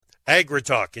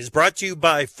AgriTalk is brought to you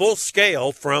by Full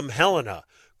Scale from Helena.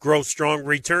 Grow strong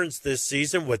returns this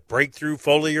season with breakthrough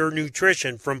foliar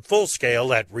nutrition from Full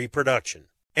Scale at Reproduction.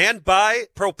 And by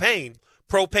Propane.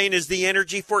 Propane is the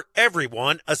energy for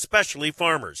everyone, especially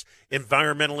farmers.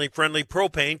 Environmentally friendly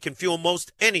propane can fuel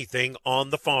most anything on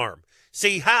the farm.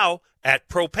 See how at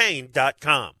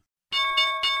propane.com.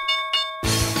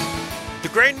 The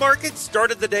grain market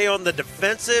started the day on the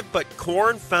defensive, but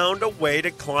corn found a way to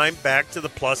climb back to the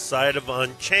plus side of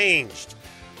unchanged.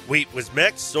 Wheat was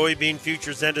mixed. Soybean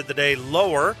futures ended the day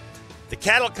lower. The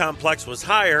cattle complex was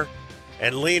higher,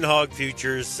 and lean hog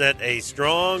futures sent a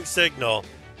strong signal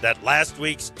that last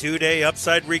week's two-day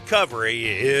upside recovery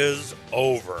is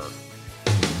over.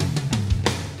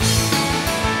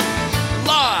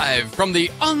 Live from the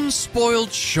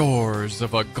unspoiled shores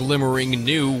of a glimmering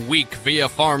new week via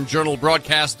Farm Journal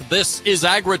broadcast, this is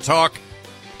AgriTalk.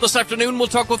 This afternoon, we'll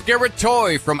talk with Garrett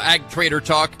Toy from Ag Trader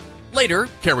Talk. Later,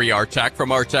 Kerry Artak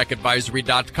from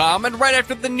artakadvisory.com. And right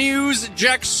after the news,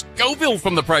 Jack Scoville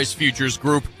from the Price Futures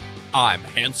Group. I'm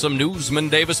handsome newsman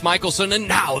Davis Michelson, and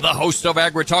now the host of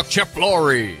AgriTalk, Chip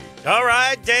Flory. All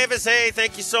right, Davis. Hey,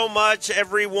 thank you so much,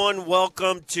 everyone.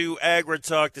 Welcome to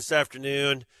AgriTalk this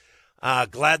afternoon.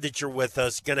 Glad that you're with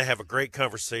us. Going to have a great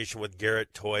conversation with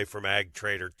Garrett Toy from Ag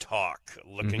Trader Talk.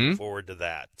 Looking forward to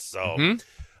that. So,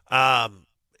 the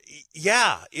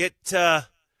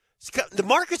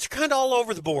markets are kind of all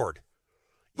over the board.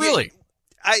 Really?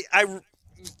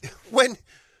 When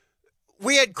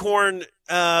we had corn,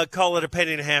 call it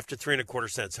 $1.50 to 3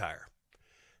 1/4 cents higher,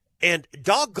 and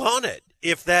doggone it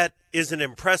if that isn't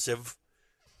impressive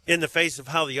in the face of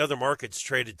how the other markets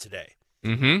traded today.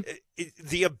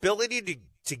 The ability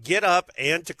to get up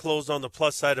and to close on the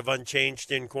plus side of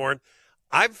unchanged in corn,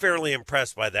 I'm fairly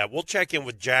impressed by that. We'll check in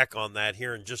with Jack on that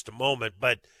here in just a moment.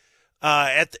 But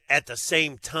at the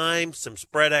same time, some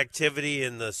spread activity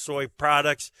in the soy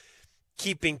products,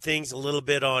 keeping things a little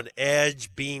bit on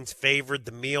edge. Beans favored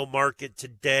the meal market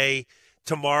today.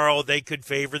 Tomorrow they could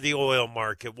favor the oil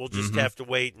market. We'll just have to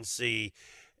wait and see.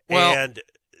 Well, and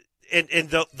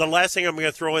the last thing I'm going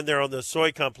to throw in there on the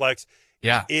soy complex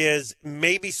is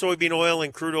maybe soybean oil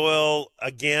and crude oil,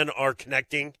 again, are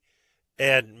connecting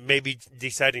and maybe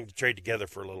deciding to trade together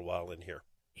for a little while in here.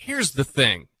 Here's the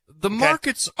thing. The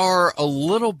markets are a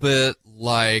little bit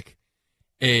like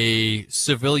a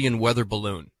civilian weather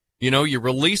balloon. You know, you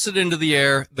release it into the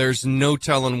air, there's no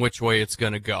telling which way it's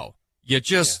going to go.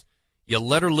 You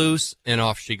let her loose, and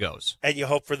off she goes. And you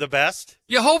hope for the best?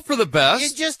 You hope for the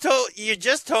best. You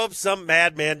just hope some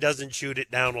madman doesn't shoot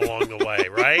it down along the way,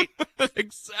 right?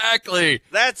 Exactly.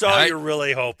 That's all you're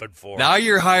really hoping for. Now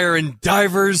you're hiring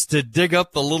divers to dig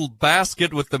up the little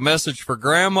basket with the message for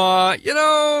Grandma. You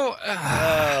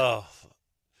know.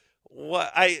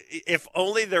 If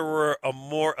only there were a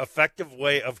more effective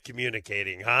way of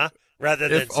communicating, huh? Rather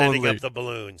than sending up the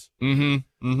balloons.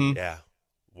 Yeah.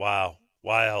 Wow.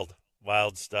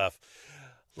 Wild stuff.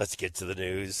 Let's get to the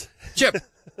news. Chip,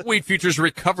 wheat futures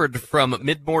recovered from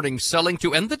mid-morning selling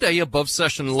to end the day above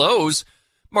session lows.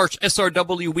 March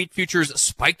SRW wheat futures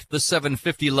spiked the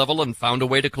 750 level and found a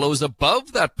way to close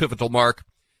above that pivotal mark.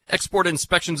 Export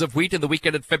inspections of wheat in the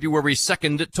weekend of February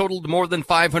 2nd totaled more than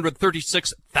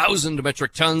 536,000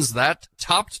 metric tons. That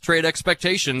topped trade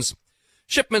expectations.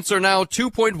 Shipments are now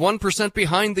 2.1%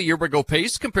 behind the year-ago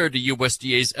pace compared to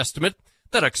USDA's estimate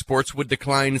that exports would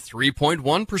decline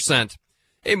 3.1%.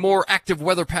 A more active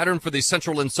weather pattern for the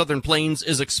central and southern plains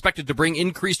is expected to bring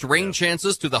increased rain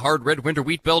chances to the hard red winter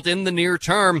wheat belt in the near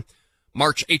term.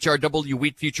 March HRW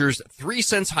wheat futures 3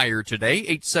 cents higher today,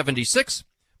 8.76.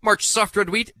 March soft red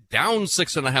wheat down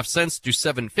 6.5 cents to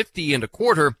 7.50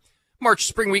 1/4. March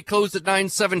spring wheat closed at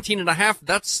 9.17 1/2.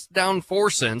 That's down 4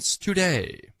 cents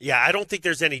today. Yeah, I don't think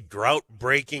there's any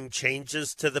drought-breaking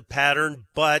changes to the pattern,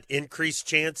 but increased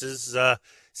chances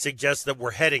suggest that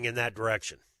we're heading in that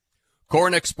direction.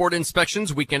 Corn export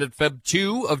inspections weekend at Feb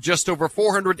 2 of just over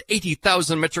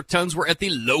 480,000 metric tons were at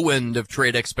the low end of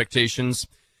trade expectations.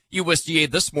 USDA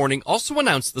this morning also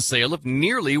announced the sale of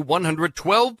nearly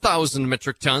 112,000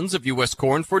 metric tons of U.S.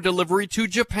 corn for delivery to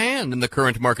Japan in the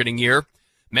current marketing year.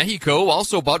 Mexico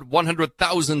also bought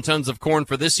 100,000 tons of corn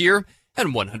for this year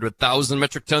and 100,000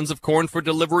 metric tons of corn for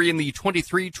delivery in the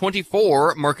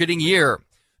 23-24 marketing year.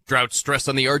 Drought stress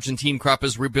on the Argentine crop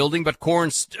is rebuilding, but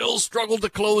corn still struggled to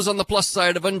close on the plus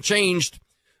side of unchanged.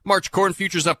 March corn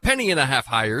futures a 1.5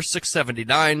 higher,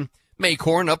 6.79. May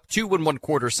corn up 2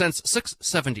 1/4 cents,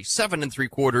 6.77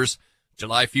 3/4.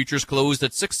 July futures closed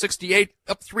at 6.68,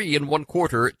 up 3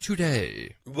 1/4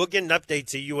 today. We'll get an update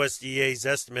to USDA's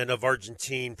estimate of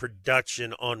Argentine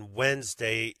production on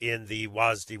Wednesday in the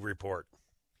WASDE report.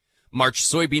 March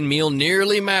soybean meal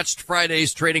nearly matched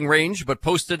Friday's trading range, but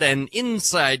posted an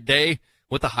inside day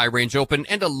with a high range open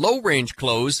and a low range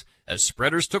close as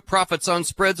spreaders took profits on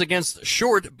spreads against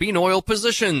short bean oil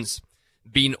positions.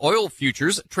 Bean oil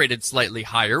futures traded slightly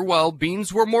higher, while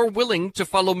beans were more willing to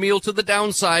follow meal to the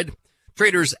downside.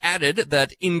 Traders added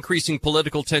that increasing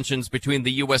political tensions between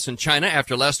the U.S. and China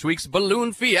after last week's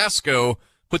balloon fiasco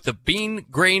put the bean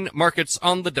grain markets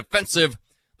on the defensive.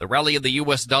 The rally of the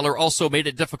U.S. dollar also made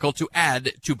it difficult to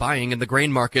add to buying in the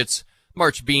grain markets.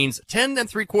 March beans 10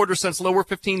 3/4 cents lower,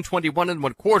 15.21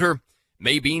 1/4.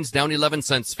 May beans down 11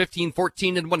 cents,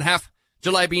 15.14 1/2.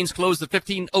 July beans closed at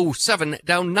 15.07,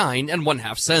 down 9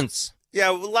 1/2 cents. Yeah,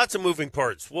 lots of moving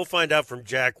parts. We'll find out from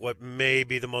Jack what may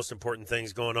be the most important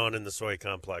things going on in the soy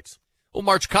complex. Well,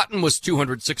 March cotton was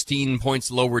 216 points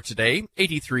lower today,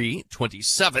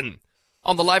 83.27.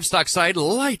 On the livestock side,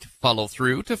 light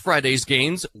follow-through to Friday's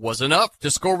gains was enough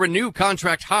to score a new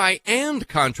contract high and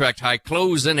contract high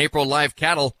close in April live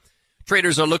cattle.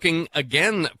 Traders are looking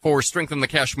again for strength in the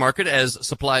cash market as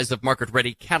supplies of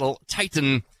market-ready cattle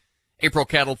tighten. April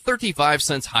cattle 35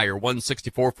 cents higher,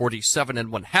 164.47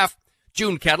 1/2.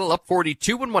 June cattle up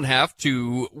 42 1/2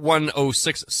 to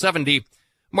 106.70.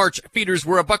 March feeders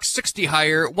were $1.60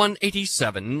 higher,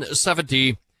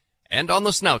 187.70. And on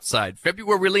the snout side,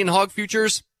 February lean hog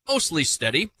futures mostly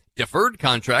steady. Deferred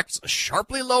contracts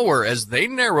sharply lower as they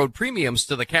narrowed premiums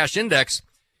to the cash index.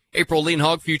 April lean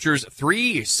hog futures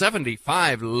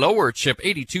 375 lower, chip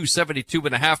 82.72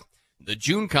 1/2. The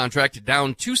June contract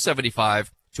down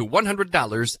 275 to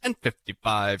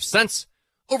 $100.55.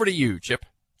 Over to you, Chip.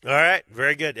 All right,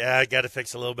 very good. I got to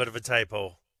fix a little bit of a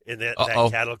typo in that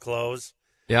cattle close.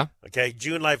 Yeah. Okay,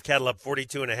 June live cattle up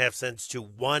 42.5 cents to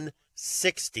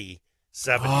 160.70.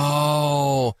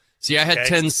 Oh, see, I had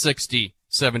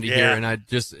 1060.70 here, and I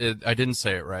didn't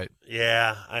say it right.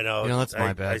 Yeah, I know. That's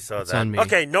my bad. I saw it's that. On me.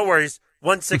 Okay, no worries.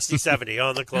 160.70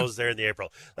 on the close there in the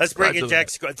April. Let's bring in Jack.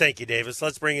 Thank you, Davis.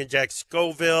 Let's bring in Jack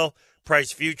Scoville,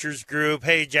 Price Futures Group.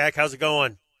 Hey, Jack, how's it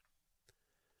going?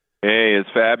 Hey, it's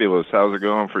fabulous. How's it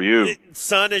going for you?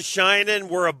 Sun is shining.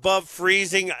 We're above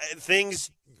freezing.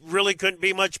 Things really couldn't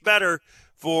be much better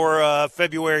for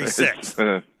February 6th.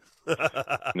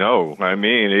 No, I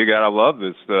mean, you gotta love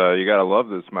this. You gotta love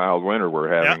this mild winter we're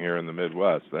having here in the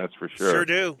Midwest. That's for sure.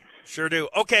 Sure do.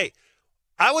 Okay,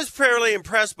 I was fairly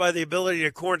impressed by the ability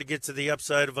of corn to get to the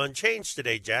upside of unchanged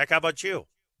today, Jack. How about you?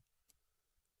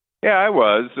 Yeah, I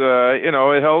was. It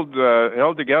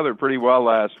held together pretty well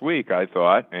last week, I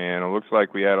thought, and it looks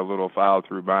like we had a little follow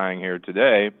through buying here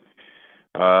today.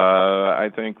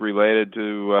 I think related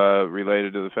to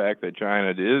the fact that China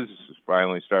is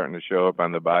finally starting to show up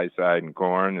on the buy side in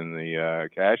corn in the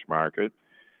cash market.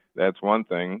 That's one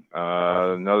thing.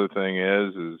 Another thing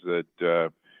is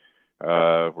that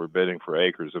we're bidding for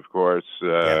acres, of course,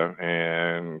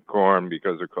 and corn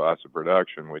because of cost of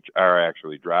production, which are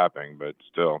actually dropping, but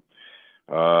still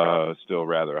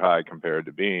rather high compared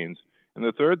to beans. And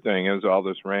the third thing is all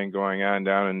this rain going on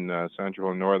down in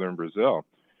central and northern Brazil,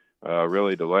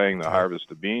 really delaying the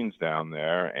harvest of beans down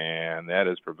there, and that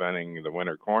is preventing the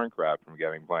winter corn crop from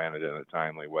getting planted in a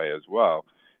timely way as well.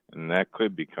 And that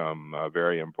could become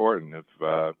very important if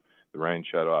the rain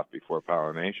shut off before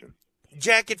pollination.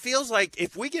 Jack, it feels like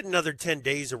if we get another 10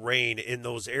 days of rain in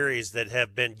those areas that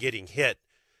have been getting hit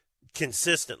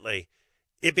consistently,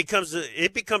 it becomes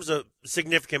a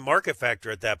significant market factor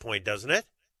at that point, doesn't it?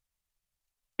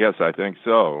 Yes, I think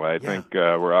so. I think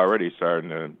we're already starting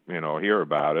to, hear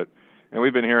about it. And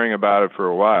we've been hearing about it for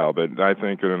a while, but I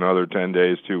think in another 10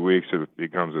 days, 2 weeks, it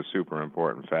becomes a super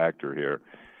important factor here.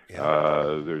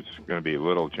 Yeah. There's going to be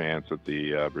little chance that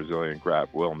the Brazilian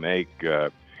crop will make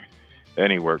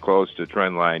anywhere close to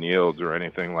trendline yields or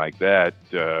anything like that,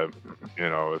 if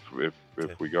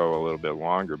we go a little bit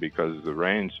longer, because the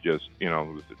rain's just,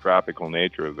 with the tropical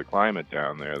nature of the climate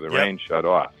down there, the rain shut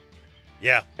off.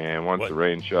 Yeah. And once the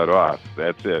rain shut off,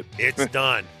 that's it. It's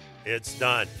done. It's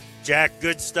done. Jack,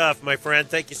 good stuff, my friend.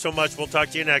 Thank you so much. We'll talk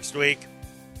to you next week.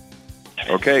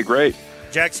 Okay, great.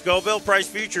 Jack Scoville, Price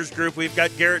Futures Group. We've got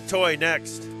Garrett Toy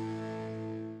next.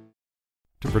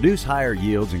 To produce higher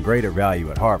yields and greater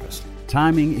value at harvest,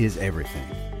 timing is everything.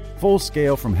 Full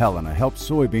Scale from Helena helps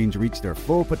soybeans reach their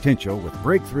full potential with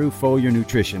breakthrough foliar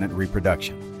nutrition and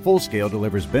reproduction. Full Scale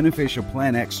delivers beneficial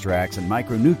plant extracts and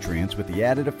micronutrients with the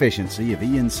added efficiency of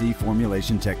ENC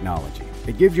formulation technology.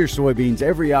 It gives your soybeans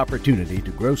every opportunity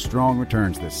to grow strong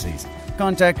returns this season.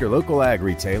 Contact your local ag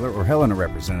retailer or Helena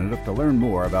representative to learn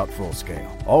more about Full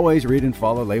Scale. Always read and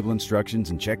follow label instructions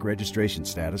and check registration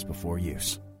status before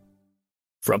use.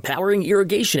 From powering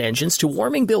irrigation engines to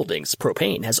warming buildings,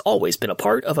 propane has always been a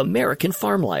part of American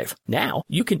farm life. Now,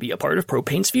 you can be a part of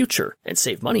propane's future and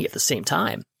save money at the same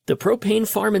time. The Propane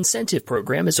Farm Incentive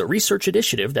Program is a research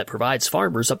initiative that provides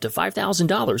farmers up to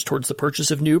 $5,000 towards the purchase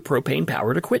of new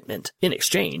propane-powered equipment. In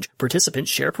exchange,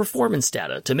 participants share performance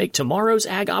data to make tomorrow's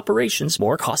ag operations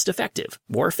more cost-effective,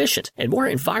 more efficient, and more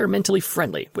environmentally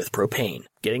friendly with propane.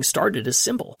 Getting started is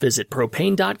simple. Visit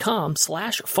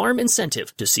propane.com/farm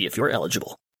incentive to see if you're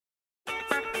eligible.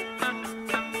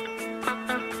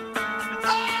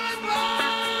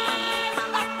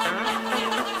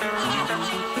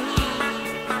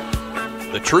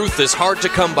 The truth is hard to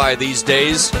come by these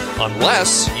days,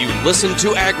 unless you listen to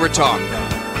AgriTalk.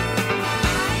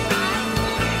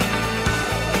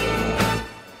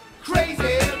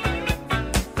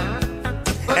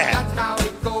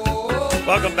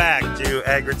 Welcome back to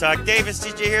AgriTalk. Davis,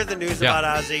 did you hear the news about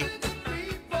Ozzy?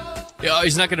 Yeah,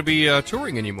 he's not going to be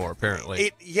touring anymore,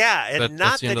 apparently.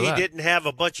 Not that he didn't have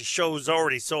a bunch of shows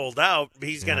already sold out.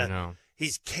 He's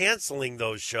canceling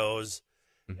those shows.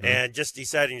 Mm-hmm. And just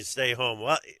deciding to stay home.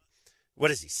 Well,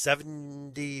 what is he,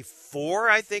 74,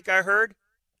 I think I heard?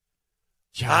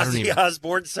 Yeah, Ozzy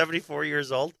Osbourne, 74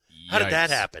 years old? How did that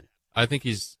happen? I think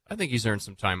he's earned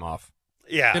some time off.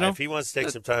 Yeah, if he wants to take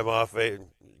some time off,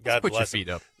 God put bless your feet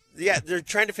him. up. Yeah, they're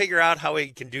trying to figure out how he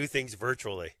can do things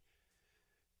virtually.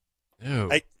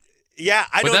 Ew. I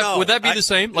don't know. Would that be the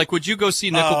same? Like, would you go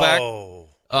see Nickelback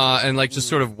and just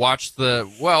sort of watch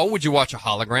would you watch a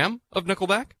hologram of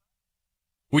Nickelback?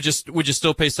 Would you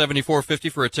still pay $74.50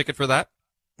 for a ticket for that?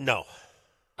 No,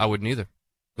 I wouldn't either.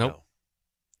 Nope.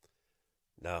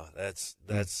 No, that's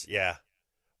yeah.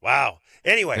 Wow.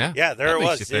 Anyway, there it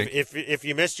was. If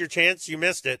you missed your chance, you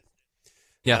missed it.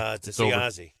 Yeah, to see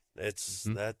Ozzy.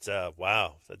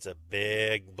 Wow. That's a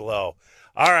big blow.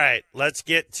 All right, let's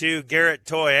get to Garrett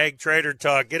Toy, Ag Trader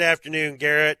Talk. Good afternoon,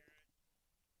 Garrett.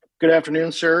 Good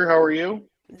afternoon, sir. How are you?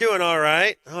 Doing all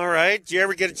right. All right. Did you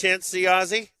ever get a chance to see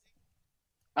Ozzy?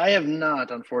 I have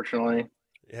not, unfortunately.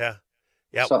 Yeah.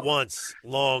 Once,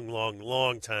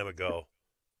 long time ago.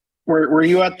 Were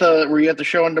you at the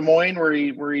show in Des Moines where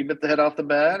he bit the head off the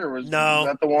bat, or was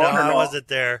that the one? I wasn't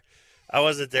there.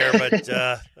 But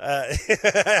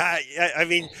I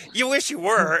mean, you wish you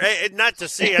were, not to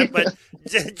see it, but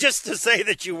just to say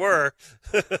that you were.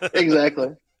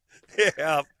 Exactly.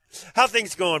 Yeah. How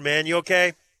things going, man? You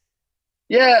okay?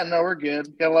 Yeah, no, we're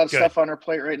good. Got a lot of stuff on our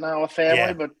plate right now with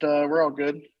family, but we're all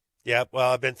good. Yeah,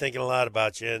 well, I've been thinking a lot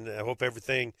about you, and I hope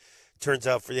everything turns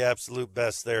out for the absolute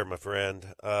best there, my friend.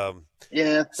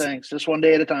 Yeah, thanks. Just one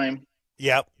day at a time.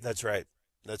 Yep, that's right.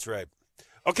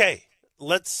 Okay,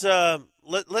 let's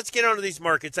get onto these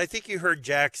markets. I think you heard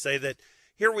Jack say that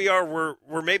here we are.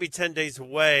 We're maybe 10 days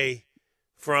away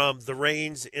from the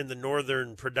rains in the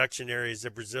northern production areas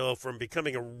of Brazil from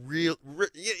becoming a real.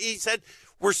 He said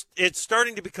it's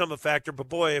starting to become a factor, but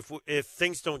boy, if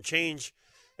things don't change,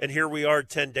 and here we are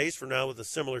 10 days from now with a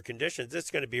similar conditions, it's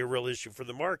going to be a real issue for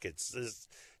the markets.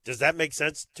 Does that make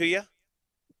sense to you?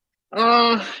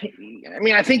 I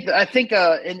mean, I think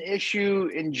an issue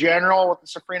in general with the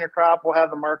safrinha crop will have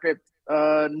the market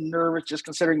nervous, just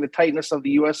considering the tightness of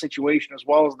the U.S. situation as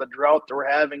well as the drought that we're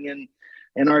having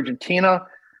in Argentina.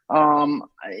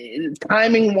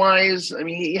 Timing wise, I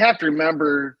mean, you have to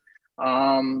remember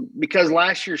because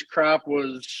last year's crop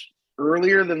was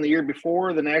earlier than the year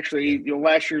before, then actually,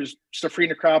 last year's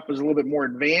safrinha crop was a little bit more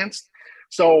advanced.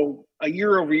 So a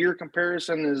year-over-year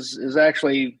comparison is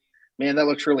actually, man, that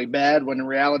looks really bad. When in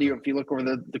reality, if you look over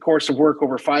the course of work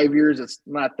over 5 years, it's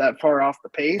not that far off the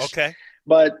pace. Okay.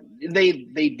 But they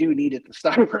do need it to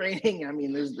stop raining. I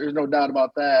mean, there's no doubt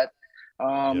about that.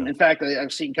 In fact,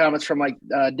 I've seen comments from like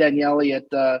Daniele at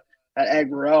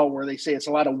Agriel where they say it's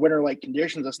a lot of winter-like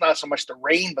conditions. It's not so much the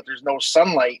rain, but there's no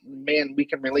sunlight. Man, we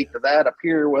can relate to that up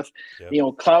here with,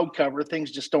 cloud cover.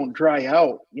 Things just don't dry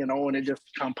out, and it just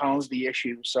compounds the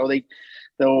issue. So I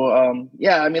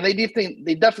mean,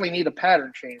 they definitely need a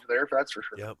pattern change there. That's for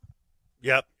sure.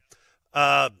 Yep.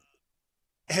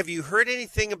 Have you heard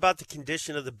anything about the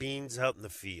condition of the beans out in the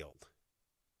field?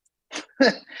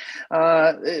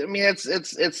 I mean,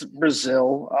 it's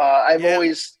Brazil. I've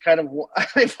always kind of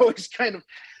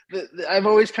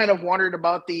wondered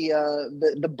about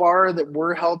the bar that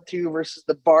we're held to versus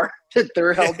the bar that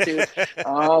they're held to,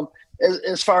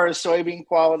 as far as soybean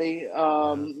quality.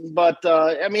 But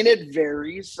I mean, it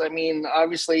varies. I mean,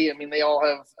 obviously, they all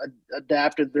have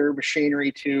adapted their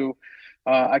machinery to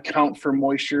account for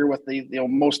moisture. With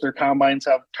most of their combines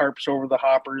have tarps over the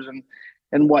hoppers and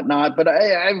whatnot. But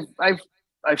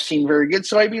I've seen very good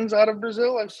soybeans out of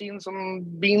Brazil. I've seen some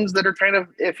beans that are kind of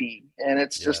iffy, and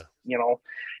it's just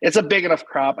it's a big enough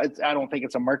crop. I don't think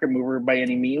it's a market mover by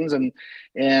any means, and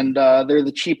they're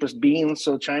the cheapest beans,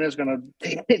 so China's going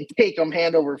to take them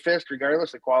hand over fist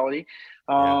regardless of quality.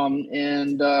 They're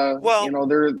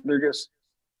just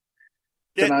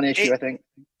it's a non-issue, I think.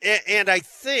 And I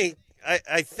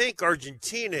think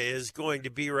Argentina is going to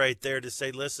be right there to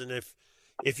say, listen,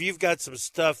 if you've got some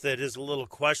stuff that is a little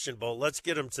questionable, let's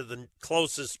get them to the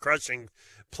closest crushing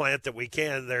plant that we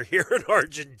can. They're here in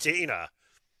Argentina.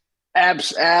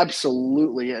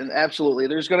 Absolutely. And absolutely.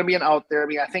 There's going to be an out there. I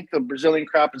mean, I think the Brazilian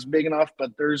crop is big enough,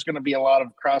 but there's going to be a lot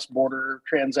of cross-border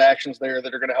transactions there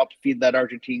that are going to help feed that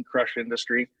Argentine crush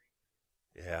industry.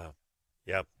 Yeah.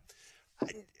 Yep.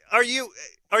 Are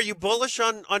you bullish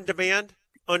on demand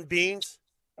on beans?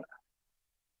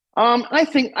 I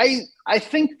think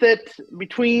that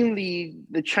between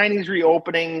the Chinese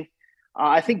reopening,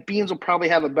 I think beans will probably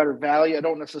have a better value. I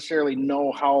don't necessarily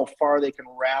know how far they can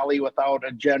rally without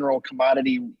a general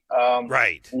commodity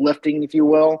lifting, if you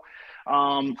will.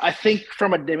 I think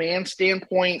from a demand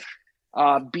standpoint,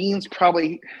 beans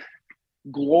probably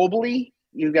globally,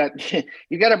 you got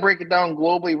to break it down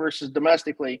globally versus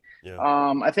domestically. Yeah.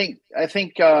 I think,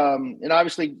 and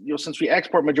obviously, since we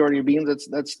export majority of beans,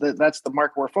 that's the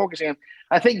market we're focusing on.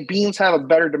 I think beans have a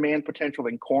better demand potential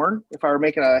than corn. If I were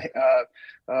making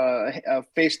a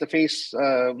face-to-face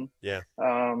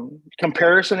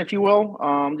comparison, if you will,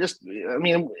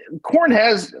 corn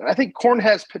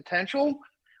has potential.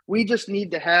 We just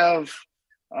need to have.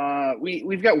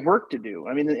 We've got work to do.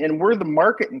 I mean, and we're the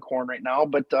market in corn right now,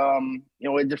 but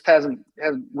it just hasn't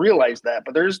realized that.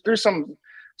 But there's some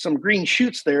green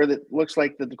shoots there that looks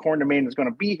like that the corn demand is going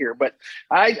to be here. But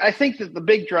I think that the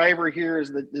big driver here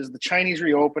is the Chinese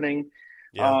reopening.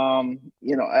 Yeah.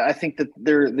 I think that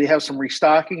they have some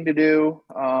restocking to do,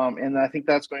 and I think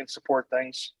that's going to support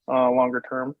things longer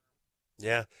term.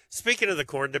 Yeah. Speaking of the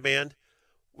corn demand,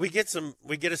 we get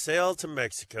a sale to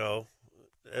Mexico.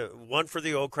 One for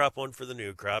the old crop, one for the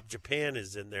new crop. Japan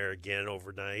is in there again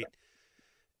overnight.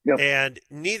 Yep. And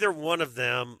neither one of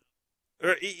them,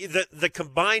 or the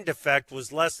combined effect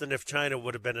was less than if China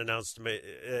would have been announced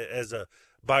as a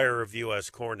buyer of U.S.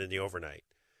 corn in the overnight.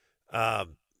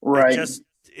 Right.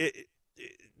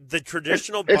 The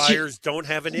traditional buyers don't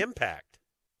have an impact.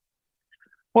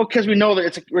 Well, because we know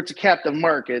that it's a captive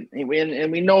market, and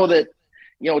we know that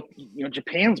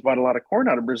Japan's bought a lot of corn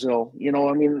out of Brazil.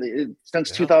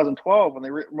 Since 2012,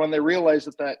 when they realized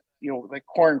that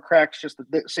corn cracks just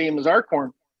the same as our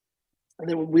corn, and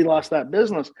then we lost that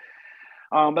business.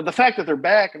 But the fact that they're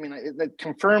back, that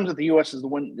confirms that the U.S. is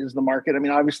the market.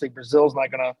 Obviously Brazil's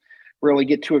not going to really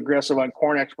get too aggressive on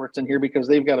corn exports in here because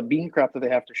they've got a bean crop that they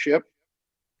have to ship.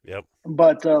 Yep.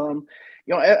 But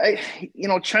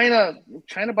China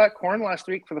bought corn last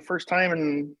week for the first time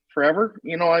in forever.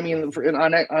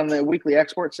 On the weekly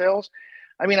export sales.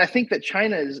 I think that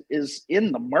China is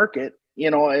in the market.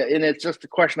 And it's just a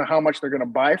question of how much they're going to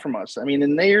buy from us.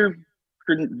 And they're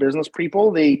prudent business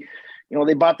people. They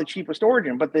bought the cheapest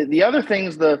origin. But the other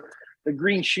things, the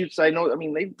green shoots, I know.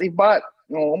 They bought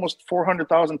almost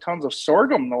 400,000 tons of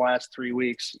sorghum in the last 3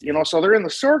 weeks. So they're in the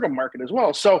sorghum market as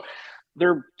well. So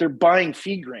they're buying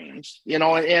feed grains, and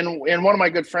one of my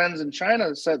good friends in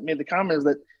China made the comment is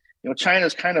that,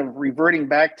 China's kind of reverting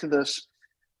back to this,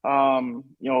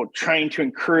 trying to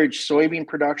encourage soybean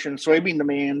production, soybean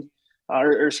demand,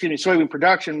 soybean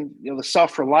production, the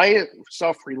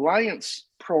self-reliance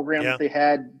program that they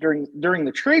had during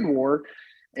the trade war.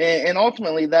 And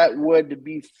ultimately that would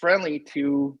be friendly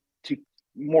to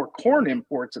more corn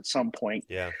imports at some point.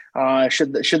 Yeah.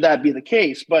 Should that be the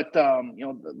case? But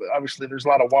obviously there's a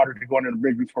lot of water to go under the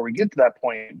bridge before we get to that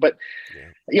point. But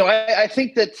I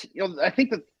think that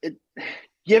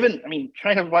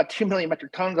China bought 2 million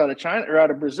metric tons out of China or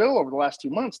out of Brazil over the last 2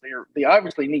 months. They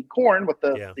obviously need corn with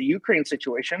the Ukraine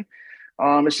situation.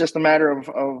 It's just a matter of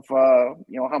how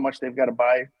much they've got to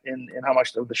buy and how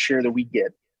much of the share that we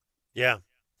get. Yeah.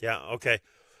 Yeah. Okay.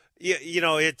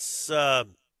 It's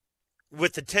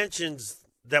with the tensions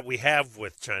that we have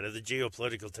with China, the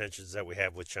geopolitical tensions that we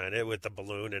have with China, with the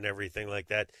balloon and everything like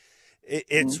that,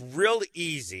 it's real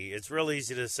easy. It's real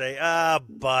easy to say,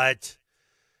 but,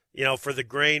 for the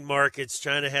grain markets,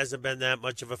 China hasn't been that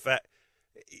much of a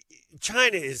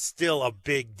China is still a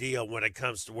big deal when it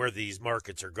comes to where these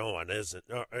markets are going,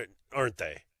 aren't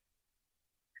they?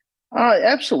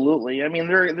 Absolutely.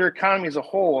 Their economy as a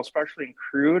whole, especially in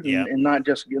crude and not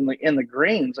just in the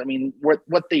grains.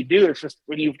 What they do is just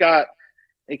when you've got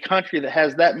a country that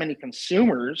has that many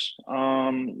consumers,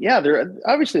 they're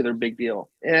a big deal.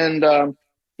 And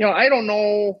I don't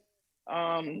know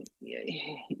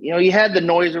You had the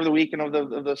noise over the weekend of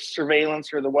the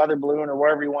surveillance or the weather balloon or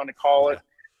whatever you want to call it.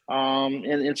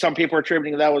 And some people are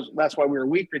attributing that's why we were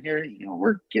weaker here.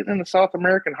 We're getting in the South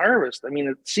American harvest. I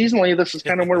mean, seasonally, this is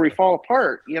kind of where we fall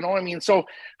apart. So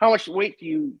how much weight do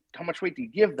you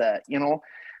give that?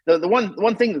 The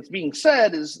one thing that's being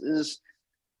said is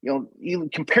you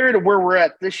compare to where we're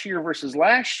at this year versus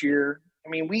last year. I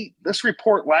mean, this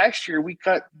report last year, we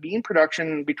cut bean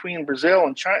production between Brazil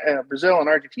and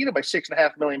Argentina by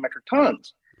 6.5 million metric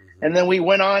tons. Mm-hmm. And then we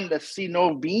went on to see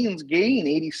no beans gain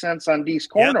 80 cents on D's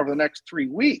corn over the next 3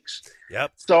 weeks.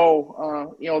 Yep.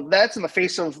 So, that's in the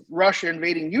face of Russia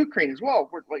invading Ukraine as well.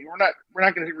 We're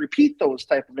not going to repeat those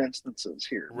type of instances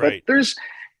here. Right. But there's,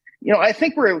 I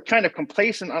think we're kind of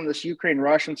complacent on this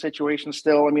Ukraine-Russian situation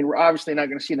still. I mean, we're obviously not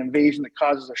going to see an invasion that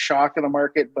causes a shock in the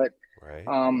market, but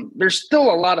there's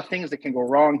still a lot of things that can go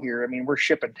wrong here. I mean, we're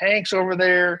shipping tanks over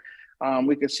there.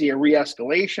 We could see a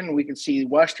re-escalation. We could see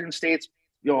Western states,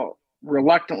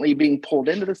 reluctantly being pulled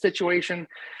into the situation.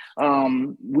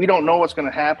 We don't know what's going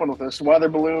to happen with this weather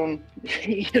balloon.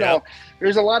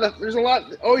 There's a lot.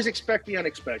 Always expect the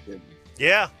unexpected.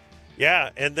 Yeah. Yeah,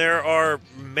 and there are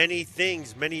many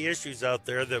issues out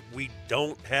there that we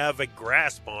don't have a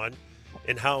grasp on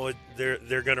and how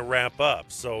they're going to wrap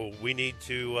up. So we need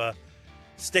to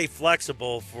stay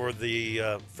flexible for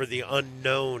the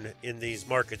unknown in these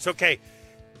markets. Okay,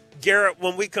 Garrett,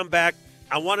 when we come back,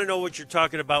 I want to know what you're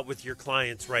talking about with your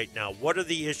clients right now. What are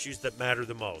the issues that matter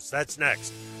the most? That's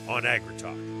next on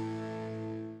AgriTalk.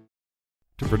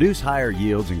 To produce higher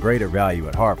yields and greater value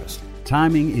at harvest,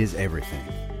 timing is everything.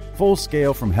 Full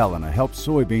Scale from Helena helps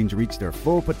soybeans reach their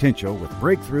full potential with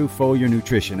breakthrough foliar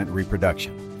nutrition and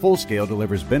reproduction. Full Scale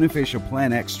delivers beneficial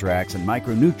plant extracts and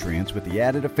micronutrients with the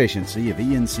added efficiency of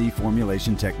ENC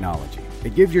formulation technology.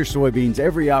 It gives your soybeans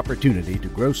every opportunity to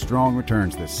grow strong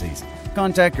returns this season.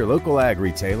 Contact your local ag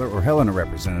retailer or Helena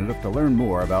representative to learn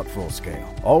more about Full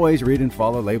Scale. Always read and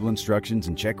follow label instructions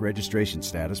and check registration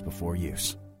status before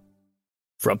use.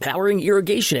 From powering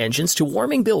irrigation engines to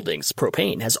warming buildings,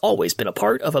 propane has always been a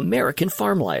part of American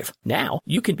farm life. Now,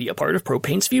 you can be a part of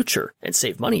propane's future and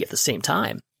save money at the same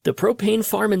time. The Propane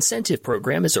Farm Incentive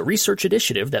Program is a research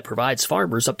initiative that provides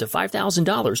farmers up to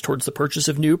 $5,000 towards the purchase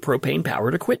of new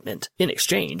propane-powered equipment. In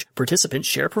exchange, participants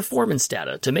share performance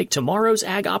data to make tomorrow's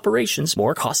ag operations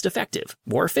more cost-effective,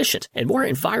 more efficient, and more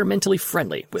environmentally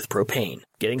friendly with propane.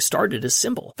 Getting started is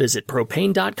simple. Visit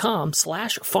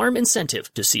propane.com/farm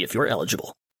incentive to see if you're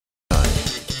eligible.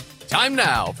 Time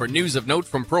now for news of note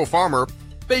from Pro Farmer.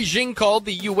 Beijing called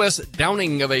the U.S.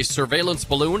 downing of a surveillance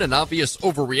balloon an obvious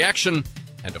overreaction,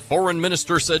 and a foreign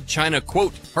minister said China,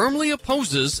 quote, firmly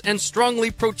opposes and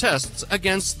strongly protests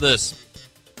against this.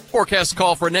 Forecasts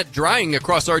call for net drying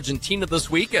across Argentina this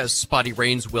week, as spotty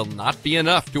rains will not be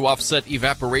enough to offset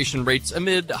evaporation rates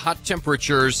amid hot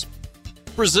temperatures.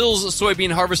 Brazil's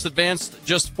soybean harvest advanced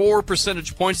just 4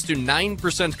 percentage points to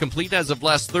 9% complete as of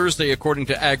last Thursday, according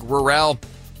to Ag Rural.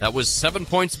 That was 7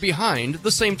 points behind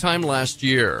the same time last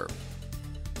year.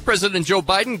 President Joe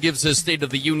Biden gives his State of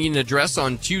the Union address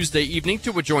on Tuesday evening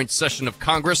to a joint session of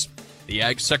Congress. The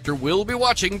ag sector will be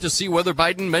watching to see whether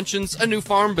Biden mentions a new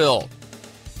farm bill.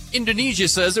 Indonesia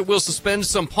says it will suspend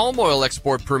some palm oil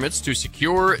export permits to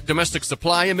secure domestic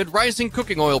supply amid rising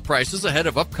cooking oil prices ahead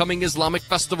of upcoming Islamic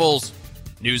festivals.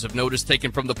 News of note is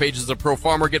taken from the pages of Pro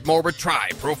Farmer. Get more at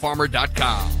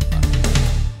tryprofarmer.com.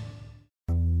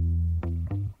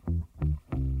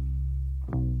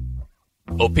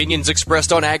 Opinions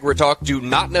expressed on AgriTalk do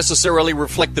not necessarily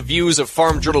reflect the views of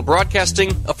Farm Journal Broadcasting,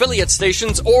 affiliate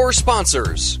stations, or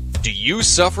sponsors. Do you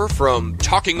suffer from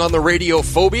talking on the radio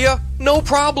phobia? No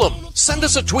problem. Send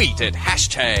us a tweet at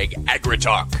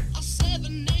 #AgriTalk.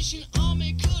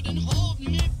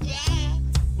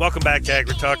 Welcome back to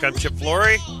AgriTalk. I'm Chip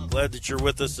Flory. Glad that you're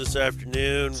with us this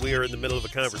afternoon. We are in the middle of a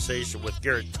conversation with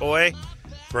Garrett Toy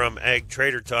from Ag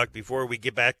Trader Talk. Before we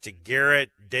get back to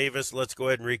Garrett Davis, let's go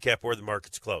ahead and recap where the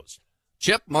market's closed.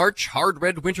 Chip, March hard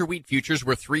red winter wheat futures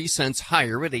were 3 cents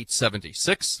higher at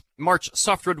 $8.76. March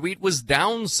soft red wheat was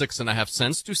down 6.5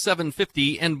 cents to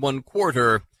 $7.50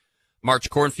 1/4. March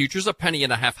corn futures a penny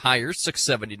and a half higher,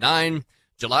 $6.79.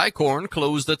 July corn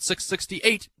closed at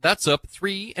 $6.68. That's up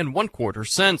 3 1/4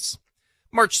 cents.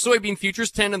 March soybean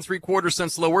futures 10 3/4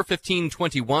 cents lower,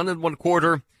 $15.21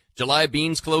 1/4. July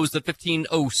beans closed at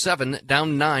 $15.07,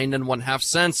 down 9 1/2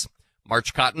 cents.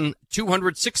 March cotton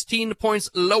 216 points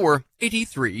lower,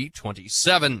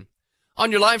 $83.27.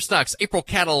 On your livestocks, April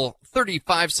cattle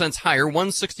 35 cents higher,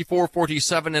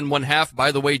 $164.47 1/2.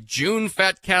 By the way, June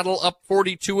fat cattle up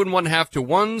 42 1/2 to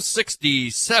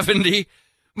 $160.70.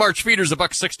 March feeders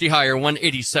 $1.60 higher,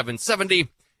 $187.70.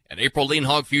 And April lean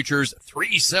hog futures,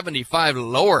 375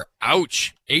 lower.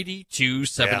 Ouch.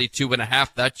 82.72.5.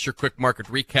 That's your quick market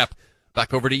recap.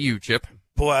 Back over to you, Chip.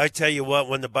 Boy, I tell you what,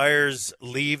 when the buyers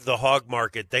leave the hog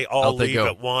market, they all leave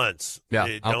at once.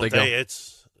 Yeah, don't they?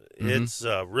 It's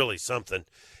really something.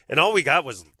 And all we got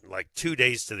was like 2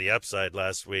 days to the upside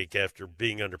last week after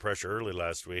being under pressure early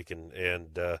last week, and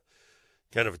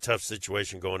kind of a tough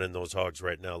situation going in those hogs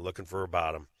right now, looking for a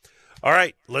bottom. All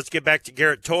right, let's get back to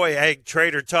Garrett Toy, Ag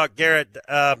Trader Talk. Garrett,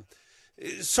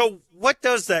 so what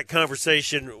does that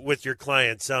conversation with your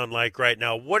clients sound like right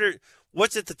now?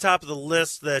 What's at the top of the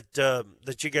list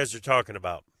that you guys are talking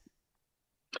about?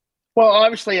 Well,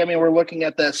 obviously, I mean, we're looking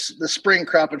at the spring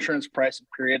crop insurance pricing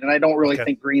period, and I don't really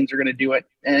think greens are going to do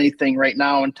anything right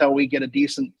now until we get a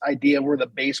decent idea of where the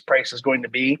base price is going to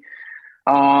be.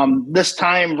 This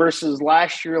time versus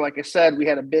last year, like I said, we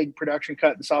had a big production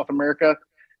cut in South America.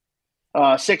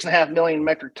 6.5 million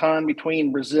metric ton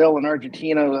between Brazil and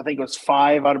Argentina. I think it was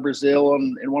 5 out of Brazil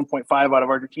and 1.5 out of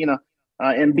Argentina.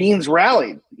 And beans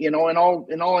rallied, in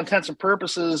all intents and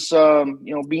purposes.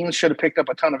 Beans should have picked up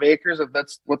a ton of acres if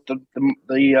that's what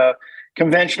the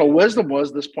conventional wisdom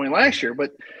was this point last year.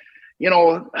 But,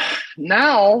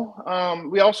 now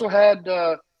we also had,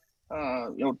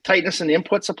 tightness in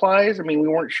input supplies. I mean, we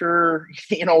weren't sure,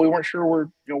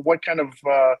 what kind of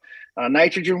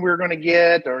nitrogen we were going to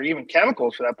get, or even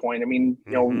chemicals for that point. I mean,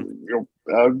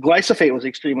 glyphosate was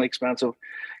extremely expensive,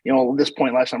 this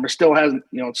point last summer. Still hasn't,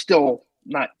 still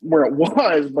not where it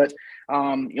was, but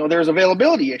there's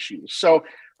availability issues. So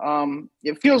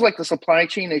it feels like the supply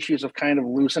chain issues have kind of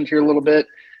loosened here a little bit.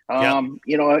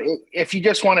 If you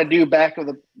just want to do back of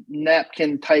the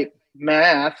napkin type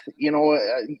math, I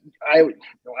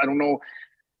don't know.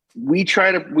 We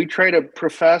try to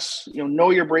profess,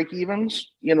 know your break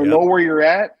evens, know where you're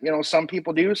at. Some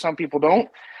people do, some people don't.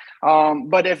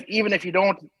 But even if you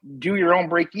don't do your own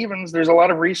break evens, there's a lot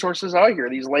of resources out here.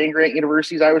 These land grant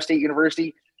universities, Iowa State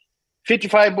University,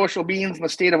 55 bushel beans in the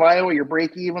state of Iowa, your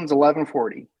break evens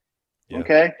 1140. Yeah.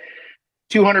 Okay.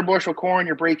 200 bushel corn,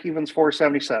 your break evens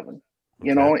 477.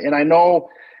 And I know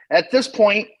at this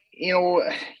point,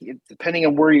 depending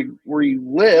on where you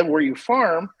live, where you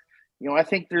farm, I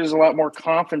think there's a lot more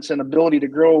confidence and ability to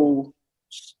grow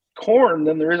corn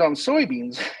than there is on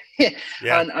soybeans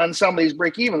on some of these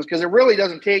break evens, because it really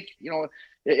doesn't take,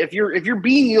 if your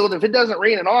bean yield, if it doesn't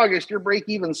rain in August, your break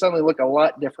evens suddenly look a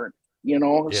lot different,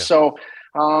 So,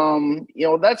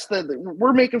 that's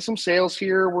we're making some sales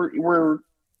here. We're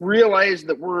realized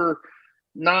that we're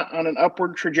not on an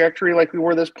upward trajectory like we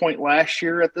were this point last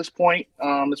year. At this point,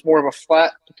 it's more of a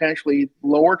flat, potentially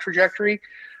lower trajectory.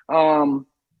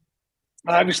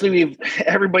 Obviously,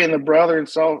 everybody and the brother and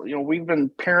so we've been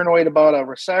paranoid about a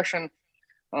recession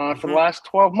for the last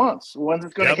 12 months. When's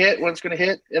it going to hit? When's it going to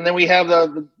hit? And then we have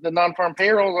the non-farm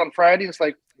payrolls on Friday. It's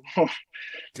like,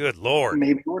 good Lord,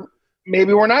 maybe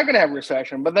we're not going to have a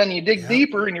recession. But then you dig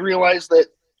deeper and you realize that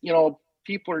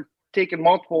people are taking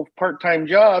multiple part-time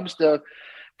jobs to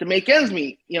make ends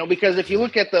meet. Because if you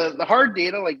look at the hard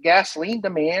data like gasoline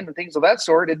demand and things of that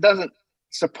sort, it doesn't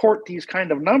support these kind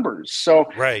of numbers. So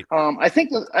right. I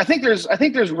think there's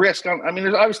risk.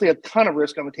 There's obviously a ton of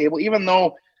risk on the table, even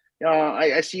though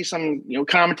I see some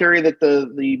commentary that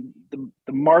the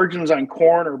margins on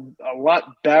corn are a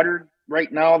lot better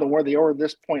right now than where they were at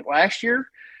this point last year.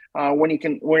 When you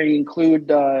include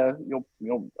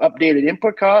updated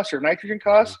input costs or nitrogen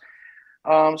costs.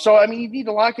 So you need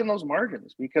to lock in those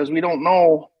margins, because we don't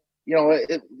know.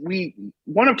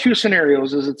 One of two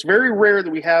scenarios is it's very rare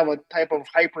that we have a type of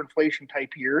hyperinflation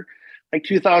type year, like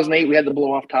 2008, we had the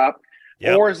blow off top.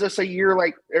 Yep. Or was this a year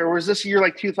like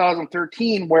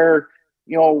 2013 where,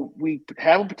 we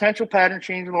have a potential pattern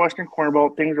change in the Western Corn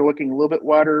Belt. Things are looking a little bit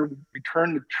wetter,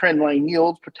 return to trend line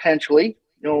yields, potentially,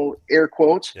 air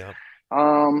quotes. Yep.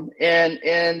 And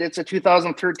it's a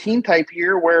 2013 type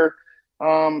year where,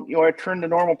 I turn to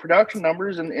normal production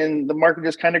numbers and the market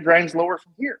just kind of grinds lower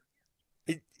from here.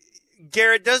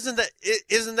 Garrett, isn't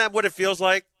that what it feels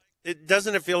like?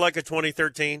 Doesn't it feel like a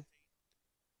 2013?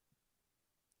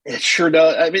 It sure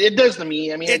does. It does to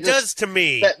me. It does to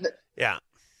me.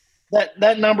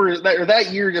 That number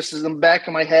that year just is in the back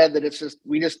of my head, that it's just,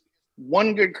 we just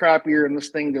one good crop year and this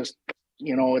thing just,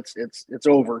 it's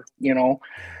over,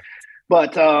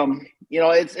 But,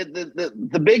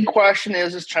 the big question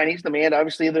is Chinese demand.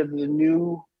 Obviously, they're the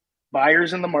new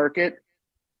buyers in the market.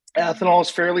 Ethanol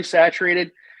is fairly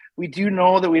saturated. We do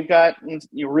know that we've got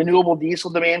renewable diesel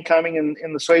demand coming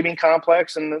in the soybean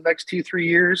complex in the next 2-3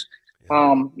 years.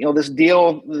 This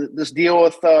deal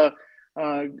with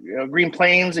Green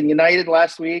Plains and United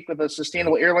last week with a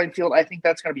sustainable airline field. I think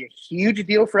that's going to be a huge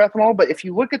deal for ethanol. But if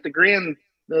you look at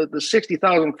the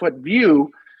 60,000 foot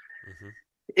view,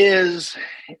 is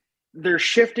they're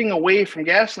shifting away from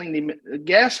gasoline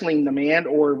demand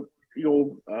or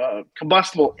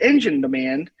combustible engine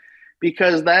demand,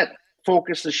 because that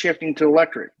focus is shifting to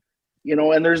electric.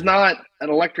 And there's not an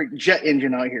electric jet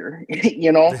engine out here.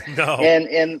 No.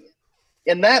 And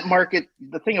in that market,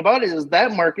 the thing about it is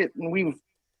that market, and we've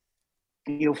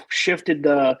shifted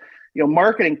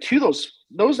marketing to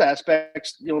those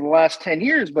aspects the last 10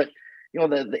 years, but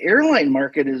the airline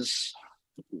market is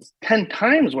 10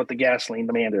 times what the gasoline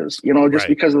demand is, just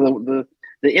because of the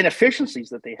inefficiencies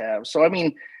that they have. So I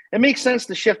mean, it makes sense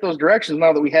to shift those directions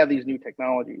now that we have these new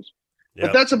technologies.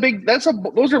 Yep. But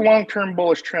those are long-term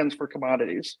bullish trends for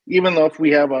commodities, even though if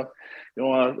we have a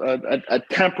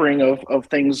tempering of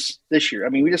things this year. I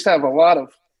mean, we just have a lot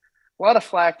of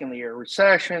flack in the air.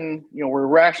 Recession, we're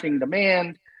rationing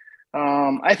demand.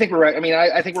 I think we're right. I mean,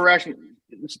 I think we're rationing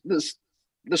this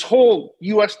whole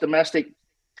U.S. domestic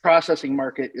processing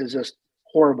market is just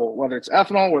horrible, whether it's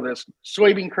ethanol, whether it's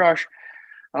soybean crush.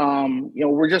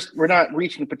 We're not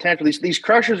reaching the potential. These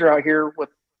crushers are out here with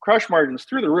crush margins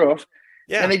through the roof.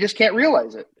 Yeah. And they just can't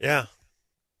realize it. Yeah.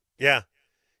 Yeah.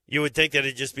 You would think that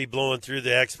it'd just be blowing through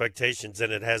the expectations,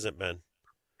 and it hasn't been.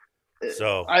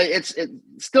 So it's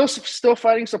still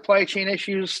fighting supply chain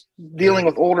issues, dealing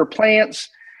with older plants.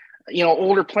 We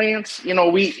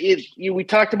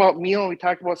talked about meal, and we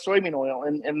talked about soybean oil,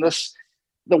 and this.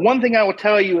 The one thing I will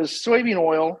tell you is soybean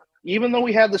oil, even though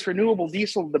we have this renewable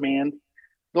diesel demand,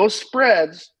 those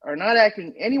spreads are not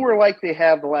acting anywhere like they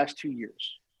have the last 2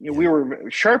 years. We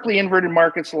were sharply inverted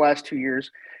markets the last 2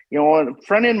 years.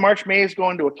 Front end March, May is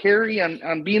going to a carry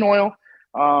on bean oil.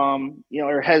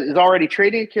 Is already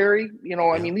trading a carry.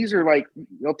 I mean, these are like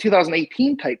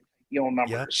 2018 type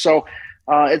numbers. Yeah. So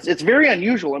it's very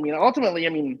unusual. I mean, ultimately,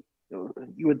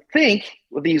 you would think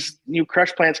with these new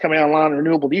crush plants coming online,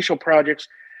 renewable diesel projects,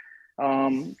 they're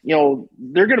going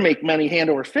to make money hand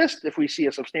over fist if we see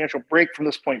a substantial break from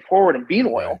this point forward in bean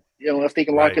oil. If they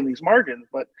can lock in these margins,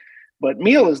 but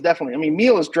meal is definitely.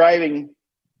 Meal is driving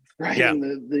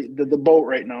the boat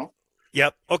right now.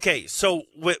 Yep. Okay. So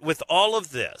with all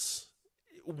of this,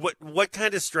 what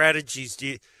kind of strategies do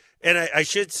you? And I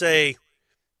should say,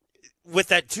 with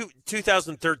that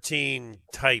 2013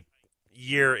 type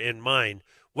year in mind,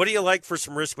 what do you like for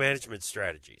some risk management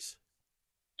strategies?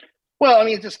 Well,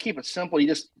 just keep it simple. You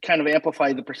just kind of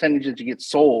amplify the percentage that you get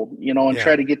sold, and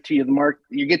try to get to the mark.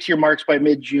 You get to your marks by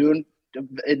mid-June to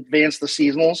advance the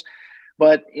seasonals,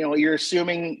 but you're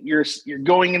assuming you're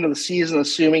going into the season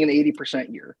assuming an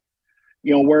 80% year.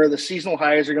 Where the seasonal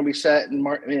highs are going to be set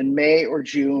in May or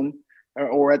June,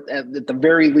 or at the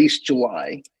very least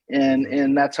July,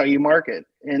 and that's how you market.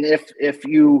 And if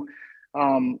you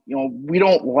we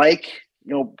don't like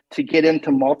to get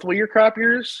into multiple year crop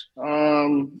years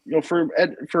for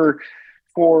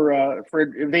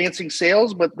advancing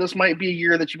sales, but this might be a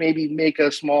year that you maybe make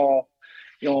a small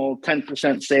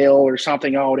 10% sale or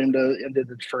something out into the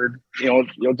deferred,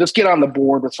 just get on the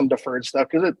board with some deferred stuff,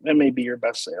 because it may be your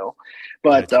best sale.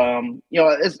 But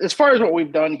as far as what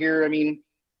we've done here, we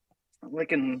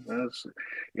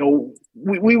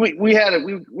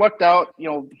lucked out.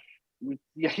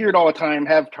 You hear it all the time.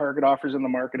 Have target offers in the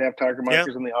market. Have target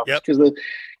markers in the office,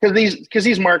 because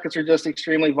these markets are just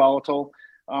extremely volatile.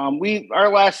 Our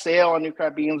last sale on new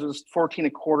crop beans was 14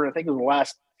 1/4. I think it was the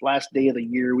last day of the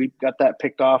year. We got that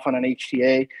picked off on an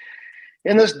HTA.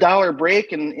 In this dollar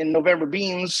break in November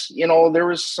beans, there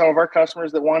was some of our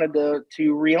customers that wanted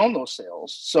to re-own those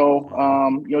sales.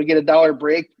 So, get a dollar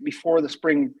break before the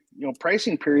spring,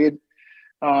 pricing period,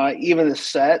 even is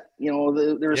set. There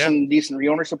was some decent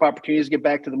re-ownership opportunities to get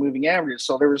back to the moving averages.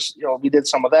 So there was, we did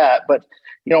some of that, but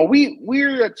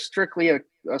we're at strictly a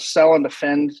sell and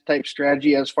defend type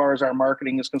strategy as far as our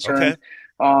marketing is concerned. Okay.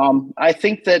 I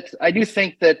do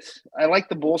think that I like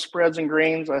the bull spreads and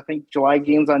grains. I think July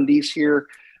gains on these here,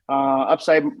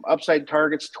 upside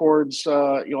targets towards,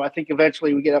 I think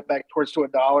eventually we get up back towards to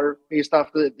 $1 based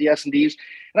off the S&Ds.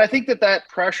 And I think that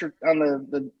pressure on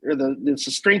the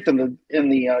strength in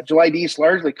the July D's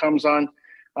largely comes on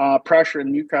pressure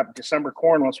in new crop December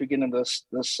corn once we get into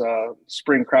this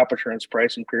spring crop assurance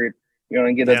pricing period,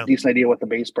 and get a decent idea what the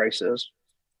base price is.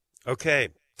 Okay.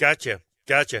 Gotcha.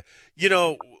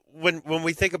 When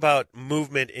we think about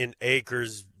movement in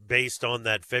acres based on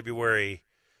that February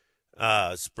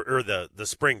or the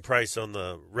spring price on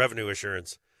the revenue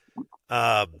assurance,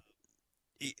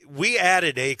 we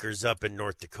added acres up in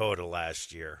North Dakota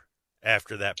last year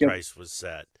after that price was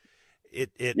set.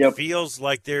 It feels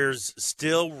like there's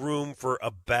still room for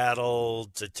a battle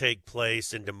to take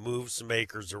place and to move some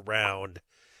acres around.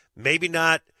 Maybe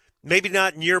not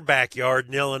in your backyard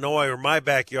in Illinois or my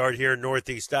backyard here in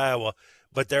Northeast Iowa,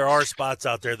 but there are spots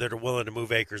out there that are willing to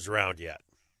move acres around yet.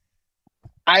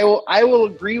 I will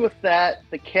agree with that.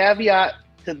 The caveat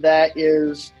to that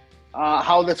is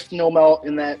how the snowmelt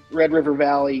in that Red River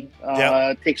Valley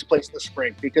takes place in the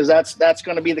spring, because that's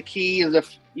going to be the key. Is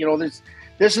if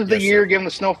this is the year, given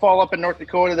the snowfall up in North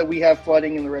Dakota, that we have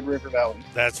flooding in the Red River Valley.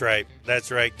 That's right.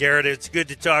 Garrett, it's good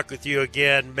to talk with you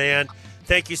again, man.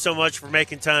 Thank you so much for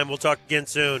making time. We'll talk again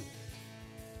soon.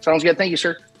 Sounds good. Thank you,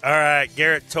 sir. All right,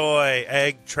 Garrett Toy,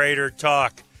 Ag Trader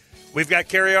Talk. We've got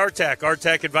Kerry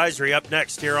Artak Advisory up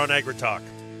next here on AgriTalk.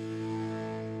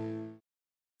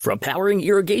 From powering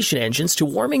irrigation engines to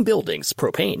warming buildings,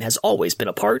 propane has always been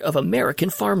a part of American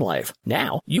farm life.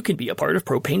 Now, you can be a part of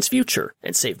propane's future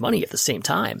and save money at the same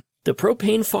time. The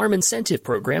Propane Farm Incentive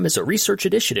Program is a research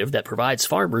initiative that provides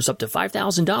farmers up to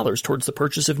 $5,000 towards the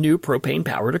purchase of new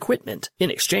propane-powered equipment.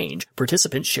 In exchange,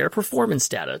 participants share performance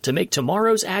data to make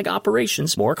tomorrow's ag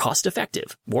operations more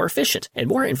cost-effective, more efficient, and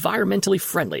more environmentally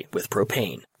friendly with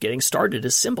propane. Getting started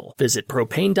is simple. Visit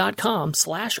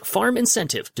propane.com/farm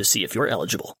incentive to see if you're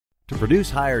eligible. To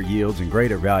produce higher yields and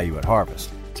greater value at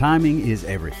harvest, timing is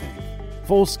everything.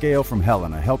 Full Scale from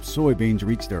Helena helps soybeans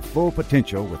reach their full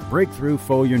potential with breakthrough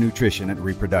foliar nutrition and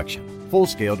reproduction. Full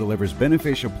Scale delivers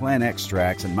beneficial plant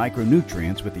extracts and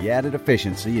micronutrients with the added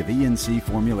efficiency of ENC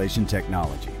formulation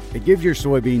technology. It gives your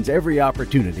soybeans every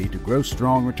opportunity to grow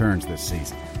strong returns this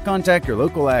season. Contact your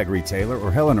local ag retailer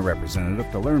or Helena representative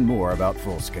to learn more about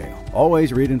Full Scale.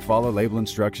 Always read and follow label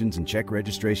instructions and check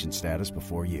registration status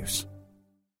before use.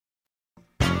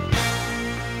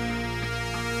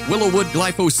 Willowwood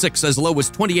Glyphosate 6 as low as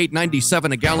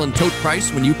 $28.97 a gallon tote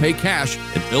price when you pay cash,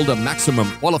 and build a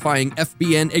maximum qualifying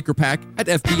FBN acre pack at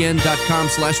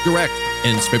fbn.com/direct.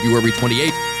 Ends February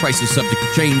 28th. Prices subject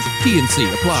to change. T&C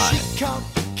apply.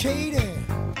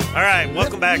 All right,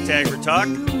 welcome back to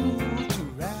AgriTalk.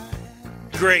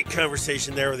 Great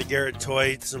conversation there with Garrett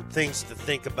Toy. Some things to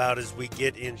think about as we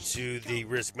get into the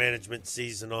risk management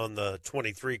season on the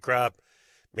 23 crop.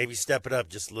 Maybe step it up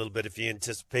just a little bit if you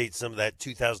anticipate some of that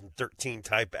 2013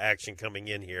 type action coming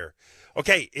in here.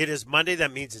 Okay, it is Monday.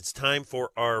 That means it's time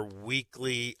for our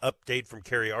weekly update from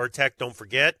Kerry Artak. Don't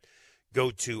forget,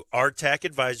 go to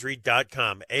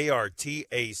artakadvisory.com,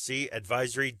 ARTAC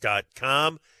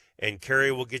advisory.com, and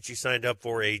Kerry will get you signed up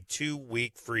for a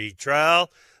 2-week free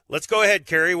trial. Let's go ahead,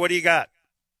 Kerry. What do you got?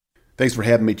 Thanks for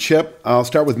having me, Chip. I'll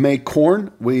start with May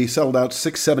corn. We settled out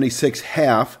 676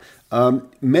 half.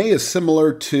 May is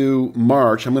similar to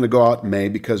March. I'm going to go out in May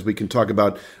because we can talk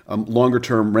about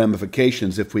longer-term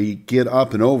ramifications. If we get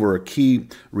up and over a key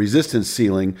resistance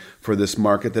ceiling for this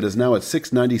market that is now at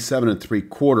 697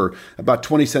 3/4, about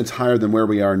 20 cents higher than where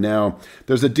we are now,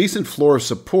 there's a decent floor of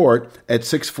support at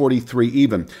 643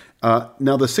 even.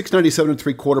 Now, the 697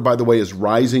 3/4, by the way, is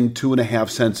rising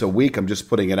 2.5 cents a week. I'm just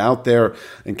putting it out there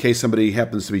in case somebody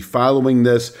happens to be following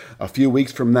this. A few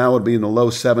weeks from now, it'll be in the low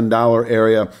 $7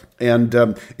 area. And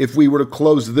if we were to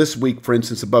close this week, for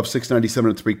instance, above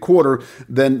 697 3/4,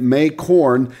 then May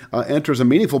corn enters a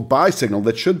meaningful buy signal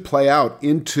that should play out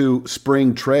into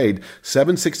spring trade.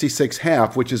 766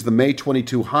 half, which is the May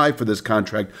 22 high for this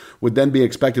contract, would then be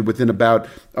expected within about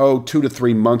 2 to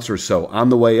 3 months or so. On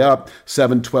the way up,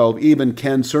 712 even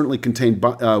can certainly contain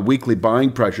weekly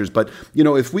buying pressures. But,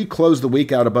 if we close the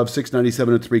week out above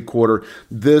 697 3/4,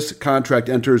 this contract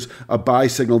enters a buy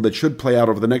signal that should play out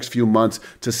over the next few months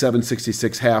to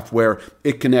 766 half, where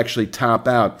it can actually top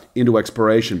out into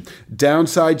expiration.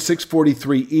 Downside,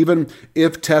 643 even,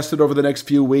 if tested over the next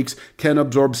few weeks, can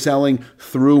absorb selling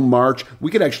through March. We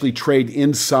could actually trade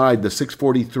inside the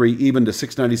 643 even to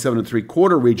 697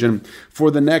 3/4 region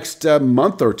for the next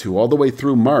month or two, all the way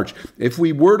through March. If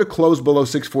we were to close below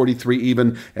 643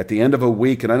 even at the end of a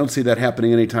week, and I don't see that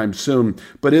happening anytime soon,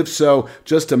 but if so,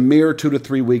 just a mere 2 to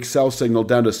 3 week sell signal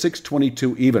down to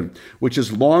 622 even, which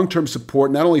is long-term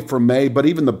support not only for May, but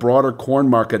even the broader corn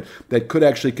market that could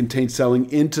actually contain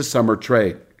selling into summer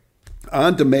trade.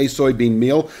 On to May soybean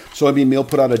meal. Soybean meal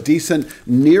put out a decent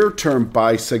near-term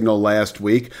buy signal last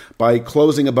week by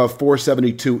closing above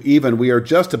 472 even. We are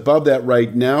just above that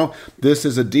right now. This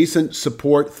is a decent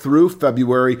support through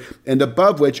February, and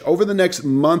above which, over the next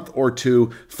month or two,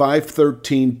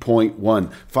 513.1.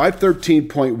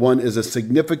 513.1 is a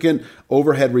significant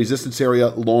overhead resistance area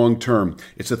long-term.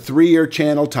 It's a 3-year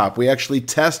channel top. We actually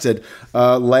tested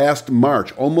last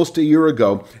March, almost a year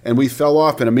ago, and we fell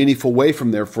off in a meaningful way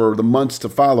from there for the months to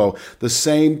follow, the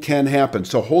same can happen.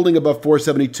 So holding above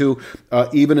 472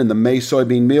 even in the May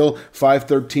soybean meal,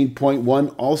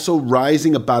 513.1, also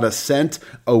rising about a cent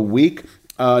a week.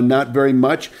 Not very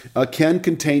much, can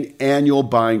contain annual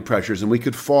buying pressures, and we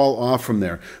could fall off from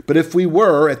there. But if we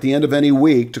were, at the end of any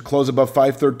week, to close above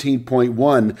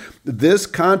 513.1, this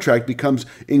contract becomes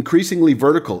increasingly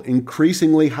vertical,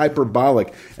 increasingly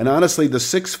hyperbolic. And honestly, the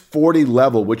 640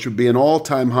 level, which would be an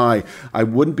all-time high, I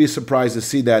wouldn't be surprised to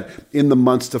see that in the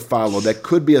months to follow. That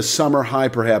could be a summer high,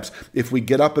 perhaps, if we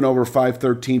get up and over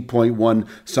 513.1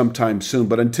 sometime soon.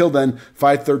 But until then,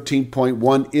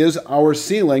 513.1 is our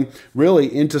ceiling,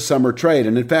 really, into summer trade.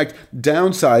 And in fact,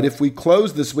 downside, if we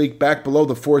close this week back below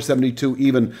the 472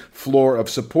 even floor of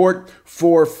support,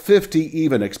 450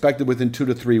 even expected within 2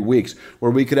 to 3 weeks,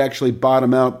 where we could actually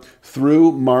bottom out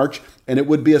through March. And it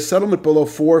would be a settlement below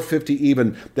 450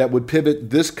 even that would pivot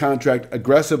this contract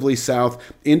aggressively south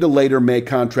into later May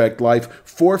contract life.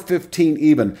 415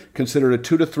 even, considered a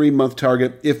 2 to 3 month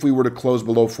target if we were to close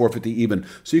below 450 even.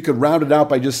 So you could round it out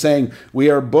by just saying we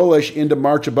are bullish into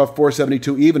March above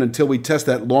 472 even until we test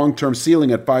that long-term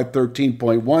ceiling at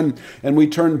 513.1, and we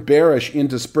turn bearish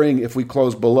into spring if we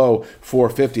close below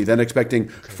 450, then expecting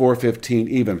 415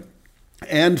 even.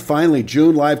 And finally,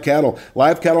 June live cattle.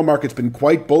 Live cattle market's been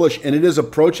quite bullish, and it is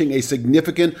approaching a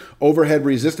significant overhead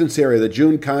resistance area, the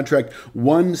June contract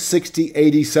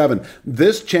 160.87.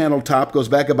 This channel top goes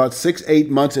back about 6-8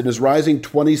 months and is rising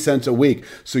 20 cents a week.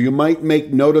 So you might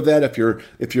make note of that if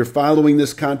you're following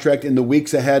this contract in the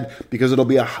weeks ahead, because it'll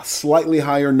be a slightly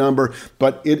higher number,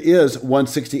 but it is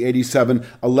 160.87,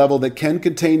 a level that can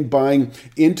contain buying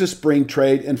into spring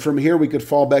trade. And from here, we could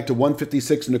fall back to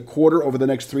 156.25 over the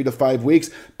next 3 to 5 weeks,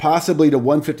 possibly to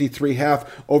 153.5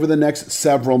 over the next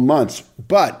several months.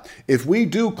 But if we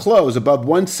do close above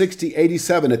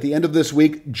 160.87 at the end of this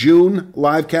week, June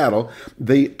live cattle,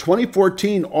 the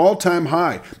 2014 all-time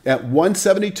high at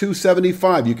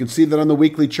 172.75, you can see that on the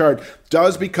weekly chart,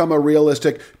 does become a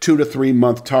realistic 2 to 3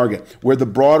 month target where the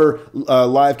broader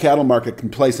live cattle market can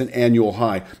place an annual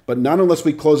high. But not unless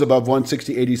we close above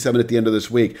 160.87 at the end of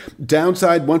this week.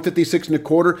 Downside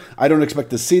 156.25. I don't expect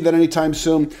to see that anytime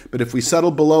soon, but if we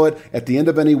settle below it at the end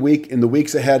of any week, in the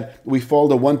weeks ahead, we fall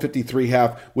to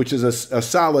 153.5, which is a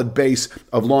solid base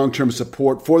of long-term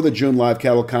support for the June live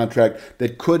cattle contract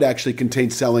that could actually contain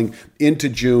selling into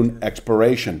June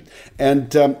expiration.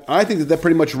 And I think that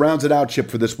pretty much rounds it out, Chip,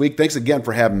 for this week. Thanks again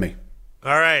for having me.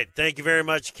 All right. Thank you very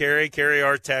much, Kerry. Kerry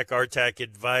Artak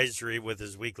Advisory with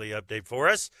his weekly update for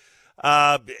us.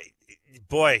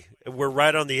 Boy, we're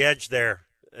right on the edge there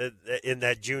in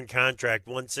that June contract,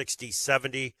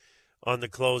 160.70 on the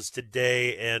close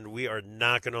today, and we are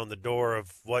knocking on the door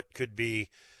of what could be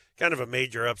kind of a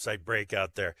major upside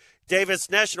breakout there. Davis,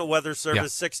 National Weather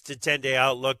Service, 6 to 10 day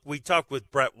outlook. We talked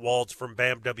with Brett Waltz from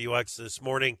BAM-WX this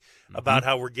morning about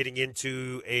how we're getting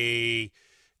into a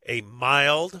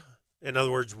mild, in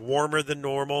other words, warmer than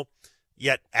normal,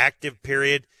 yet active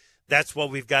period. That's what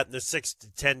we've got in the 6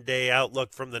 to 10 day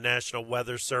outlook from the National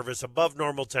Weather Service. Above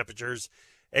normal temperatures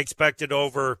expected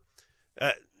over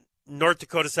North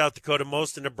Dakota, South Dakota,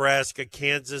 most of Nebraska,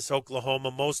 Kansas,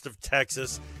 Oklahoma, most of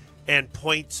Texas, and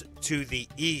points to the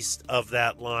east of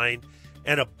that line.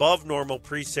 And above normal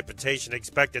precipitation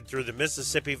expected through the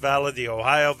Mississippi Valley, the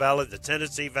Ohio Valley, the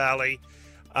Tennessee Valley,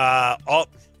 up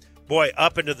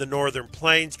into the northern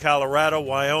plains, Colorado,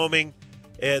 Wyoming.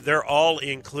 They're all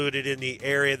included in the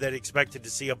area that expected to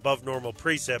see above normal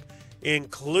precip,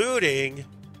 including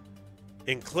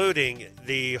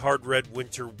the hard red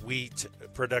winter wheat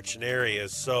production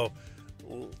areas. So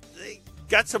they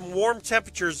got some warm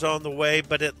temperatures on the way,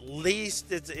 but at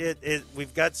least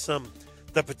we've got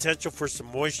the potential for some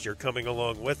moisture coming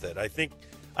along with it.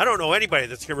 I don't know anybody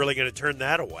that's really going to turn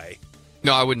that away.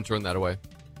 No, I wouldn't turn that away.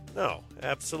 No,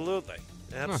 absolutely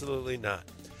not.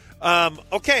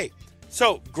 Okay,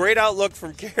 so great outlook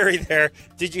from Kerry there.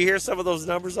 Did you hear some of those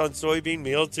numbers on soybean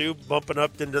meal too, bumping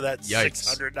up into that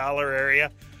 $600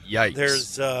 area? Yikes!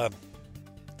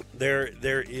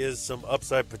 There is some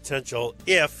upside potential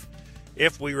if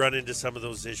we run into some of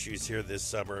those issues here this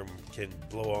summer and can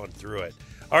blow on through it.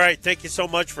 All right, thank you so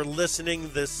much for listening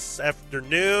this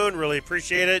afternoon. Really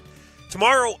appreciate it.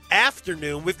 Tomorrow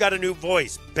afternoon, we've got a new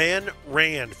voice. Ben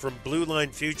Rand from Blue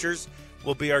Line Futures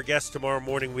will be our guest tomorrow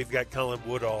morning. We've got Colin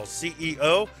Woodall,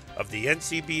 CEO of the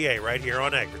NCBA, right here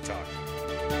on AgriTalk.